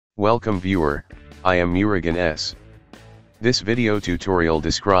Welcome viewer, I am Murugan S. This video tutorial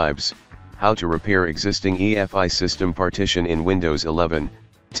describes how to repair existing EFI system partition in Windows 11,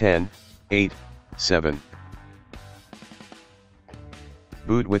 10, 8, 7.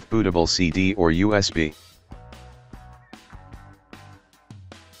 Boot with bootable CD or USB.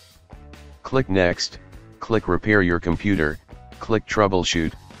 Click Next, click Repair your computer, click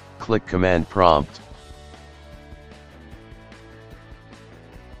Troubleshoot, click Command Prompt.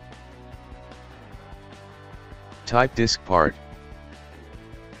 Type disk part.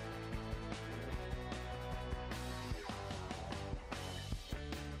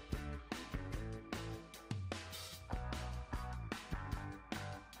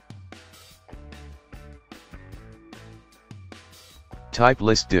 Type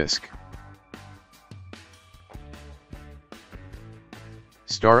list disk.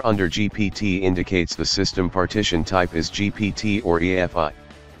 Star under GPT indicates the system partition type is GPT or EFI.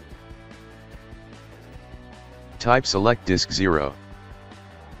 Type select disk 0.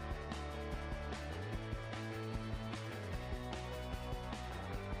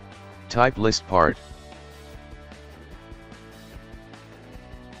 Type list part.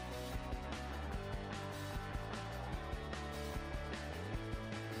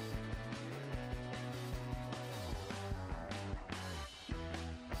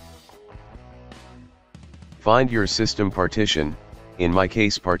 Find your system partition. In my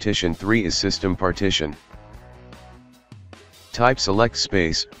case partition 3 is system partition. Type select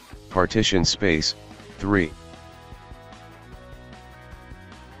space, partition space, 3.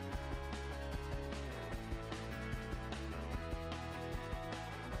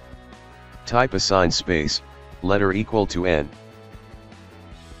 Type assign space, letter equal to n.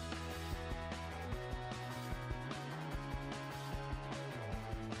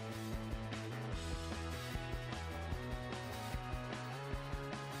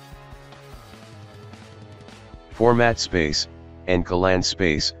 Format space, and colon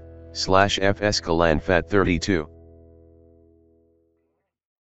space, /fs colon fat32.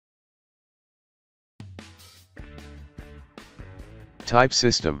 Type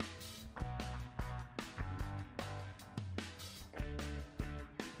system.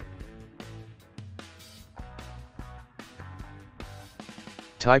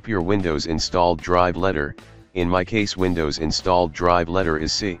 Type your Windows installed drive letter. In my case Windows installed drive letter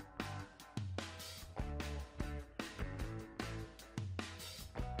is C.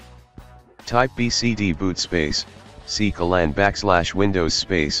 Type bcd boot space, c colon / Windows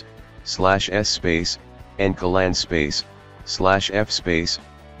space, /s space, n colon space, /f space,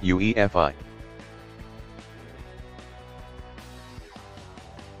 UEFI.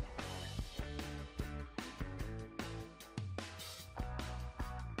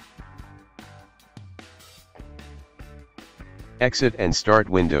 Exit and start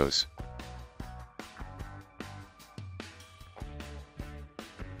Windows.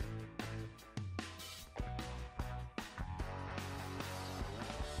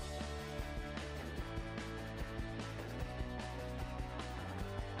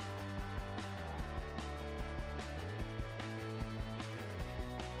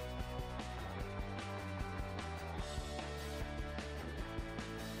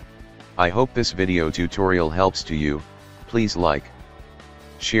 I hope this video tutorial helps to you. Please like,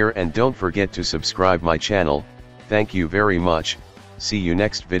 share and don't forget to subscribe my channel. Thank you very much. See you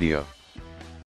next video.